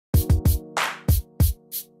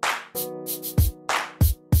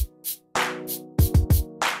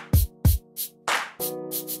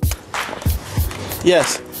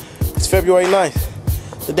Yes, it's February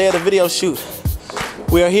 9th, the day of the video shoot.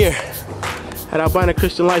 We are here at Albina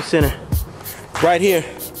Christian Life Center, right here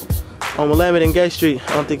on Willamette and Gay Street.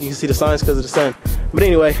 I don't think you can see the signs because of the sun. But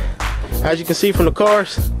anyway, as you can see from the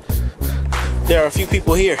cars, there are a few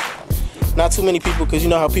people here. Not too many people because you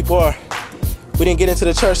know how people are. We didn't get into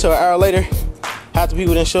the church till an hour later. Half the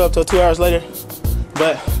people didn't show up till 2 hours later.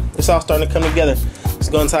 But it's all starting to come together. Let's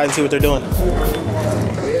go inside and see what they're doing.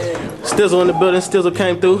 Stizzle in the building. Stizzle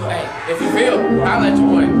came through. Hey, if you feel, I'll let your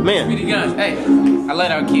boy. Man. Speedygunz. Hey, I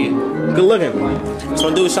let our kid. Good looking.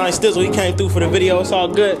 So dude, Shine Stizzle, he came through for the video. It's all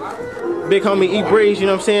good. Big homie E Breeze, you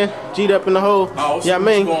know what I'm saying? G'd up in the hole. Oh, yeah,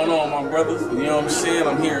 man. What's going on, my brothers? You know what I'm saying?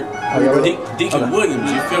 I'm here with Deacon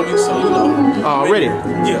Williams, you feel me? So, you know. Already?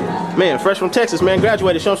 Yeah. Man, fresh from Texas, man.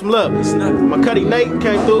 Graduated. Show him some love. It's nothing. My cutty Nate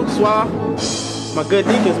came through. Suave. My good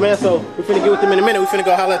deacons, man. So we finna get with them in a minute. We finna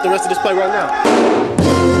go holler at the rest of this play right now.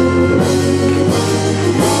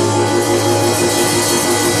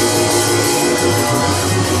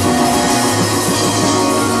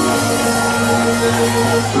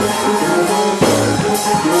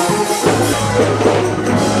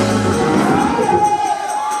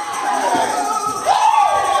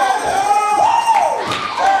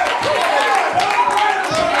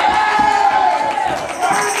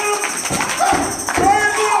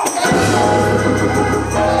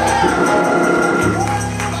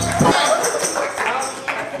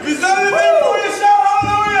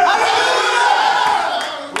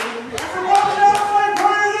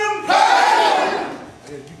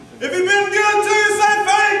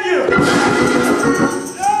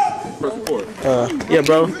 Yeah,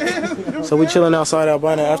 bro. So we chilling outside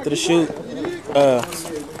Albina after the shoot.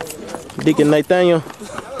 Deacon Nathaniel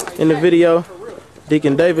in the video.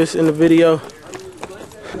 Deacon Davis in the video.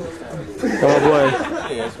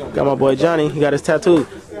 Got my boy Johnny. He got his tattoo.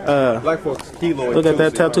 Look at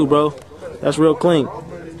that tattoo, bro. That's real clean.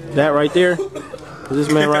 That right there is this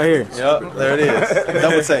man right here. Yep, there it is.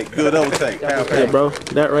 Double take. Good double take. Yeah, bro.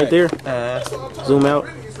 That right there. Zoom out.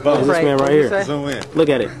 Is this man right here. Zoom in. Look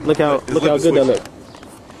at it. Look how good that look.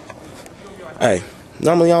 Hey,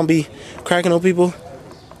 normally I don't be cracking on people,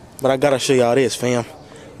 but I gotta show y'all this, fam.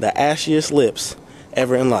 The ashiest lips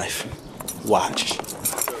ever in life. Watch.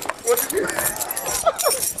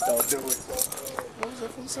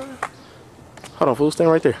 Hold on, fool.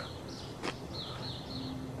 Stand right there.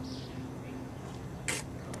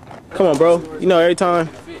 Come on, bro. You know, every time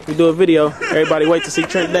we do a video, everybody wait to see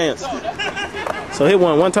Trent dance. So hit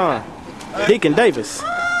one time. Deacon Davis.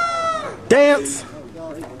 Dance.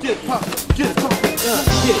 Get it, pop. Get it, pop. Get it,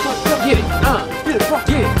 get it, get it, pop.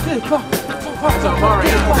 Get it, pop. Pop some bar.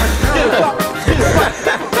 Get it, pop. Get it, pop. Get it, pop.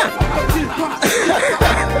 Get it, pop.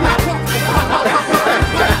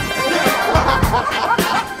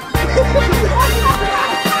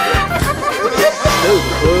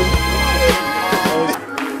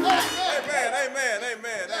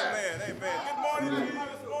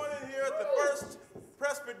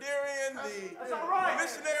 Presbyterian, the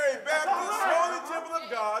Missionary Baptist Holy Temple of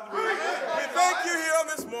God. We thank you here on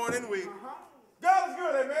this morning. God is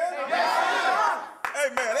good, amen?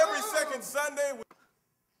 Amen. Every second Sunday.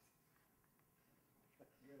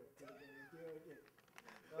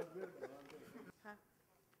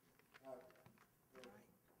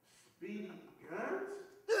 Speedygunz?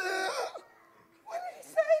 What did he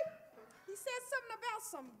say? He said something about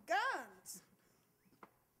some guns.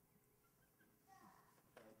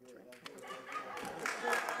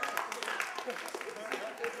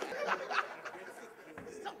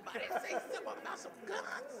 Somebody say something about some guns.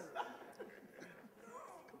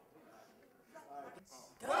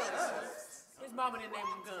 Guns? His mama didn't name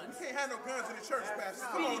him Guns. You can't have no guns in the church, Pastor.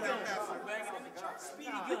 Speedygunz.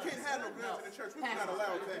 You can't have no guns in the church. We do not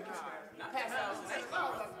allow that.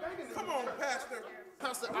 Come on, Pastor.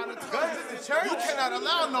 Pastor, I done told you in the church. You cannot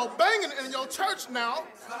allow no banging in your church now.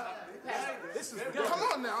 Come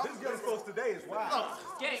on now. This gun post today is wild.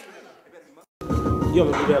 You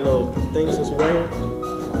want me to do that little thing since we're right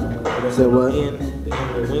here? Say what? The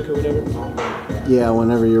wink or whatever? Yeah,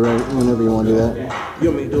 whenever you're ready, whenever you want to do that. You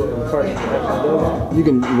want me to do it in person? You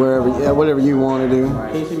can wherever, yeah, whatever you want to do.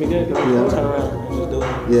 Can you see me good? Yeah. Turn around and just do it.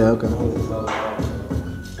 Yeah, okay.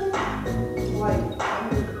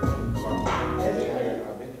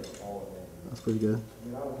 That's pretty good.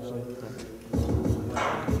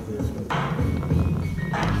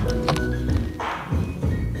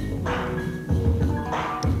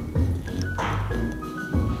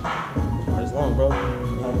 It's long, bro.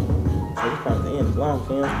 So this part at the end is long,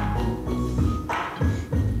 fam.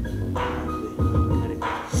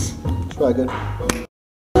 It's probably good.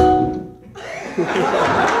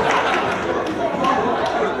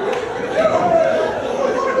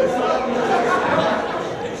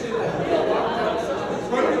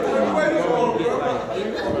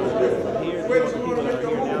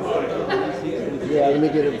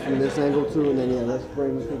 get it from this angle too, and then yeah, let's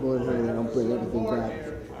bring people in here and then I'll bring everything back.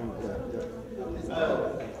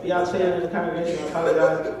 Y'all saying in the congregation, I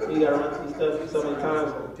apologize. You gotta run through stuff so many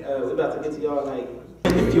times. We're about to get to y'all like.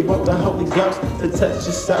 If you want the Holy Ghost to touch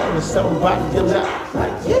yourself and somebody yells out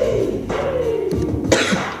like, yay!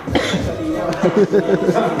 I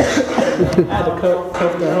had to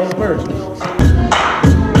cover the whole verse.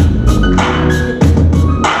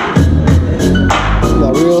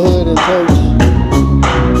 Got real hood in church.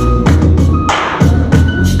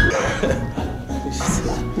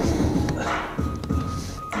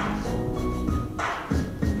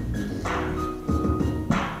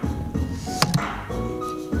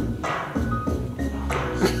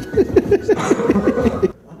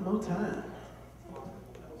 One more time.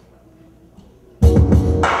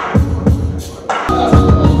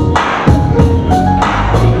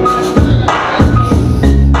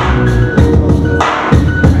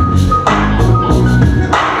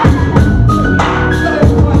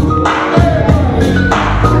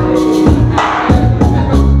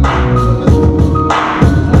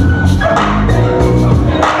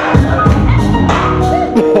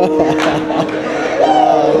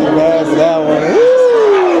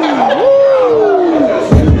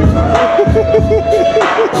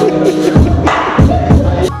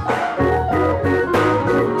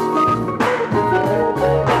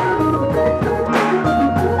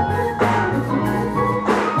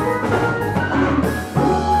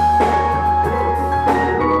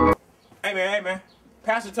 Hey man,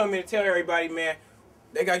 Pastor told me to tell everybody, man,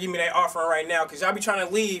 they gotta give me that offering right now, cause y'all be trying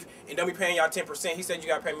to leave and don't be paying y'all 10%. He said you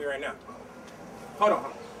gotta pay me right now. Hold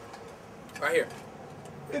on. Right here.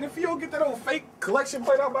 And if you don't get that old fake collection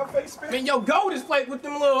plate out my face, man. Man, your gold is plate with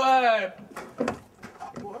them little, What?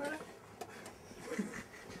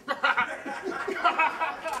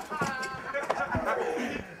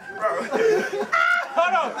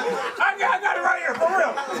 Hold on. I got it right here, for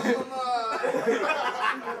real.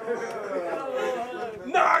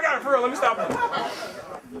 No, I got it for real. Let me stop it.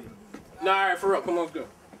 No, all right, for real. Come on, let's go.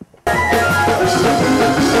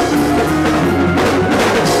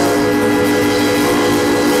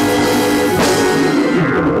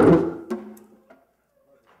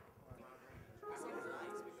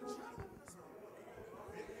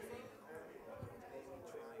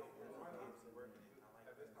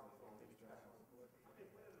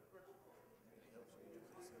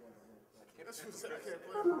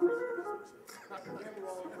 I can't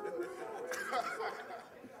play.